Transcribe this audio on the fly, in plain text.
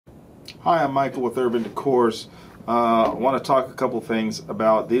Hi, I'm Michael with Urban Decors. I want to talk a couple things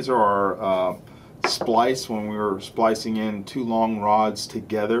about, these are our splice when we were splicing in two long rods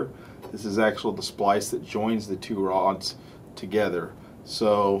together. This is actually the splice that joins the two rods together.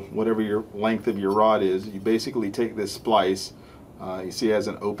 So whatever your length of your rod is, you basically take this splice, you see it has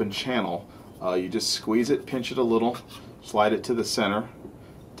an open channel. You just squeeze it, pinch it a little, slide it to the center,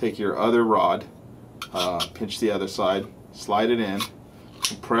 take your other rod, pinch the other side, slide it in,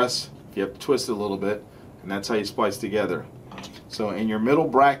 compress. You have to twist it a little bit, and that's how you splice together. So in your middle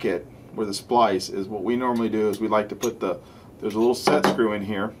bracket where the splice is, what we normally do is we like to put there's a little set screw in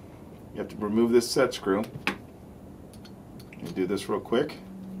here. You have to remove this set screw. You do this real quick.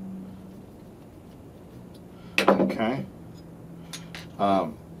 Okay.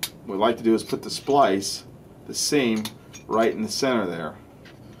 What we like to do is put the splice, the seam, right in the center there.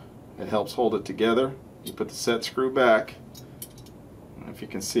 It helps hold it together. You put the set screw back. If you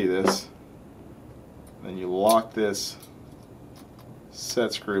can see this, then you lock this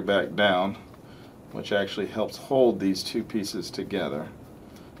set screw back down, which actually helps hold these two pieces together,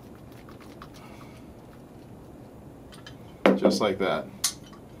 just like that.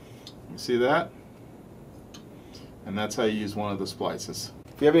 You see that? And that's how you use one of the splices.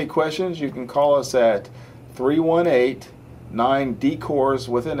 If you have any questions, you can call us at 318-9-DECORS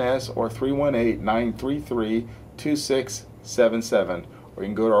with an S or 318-933-2677. Or you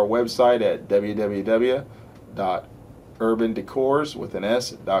can go to our website at www.urbandecors with an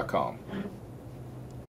S.com.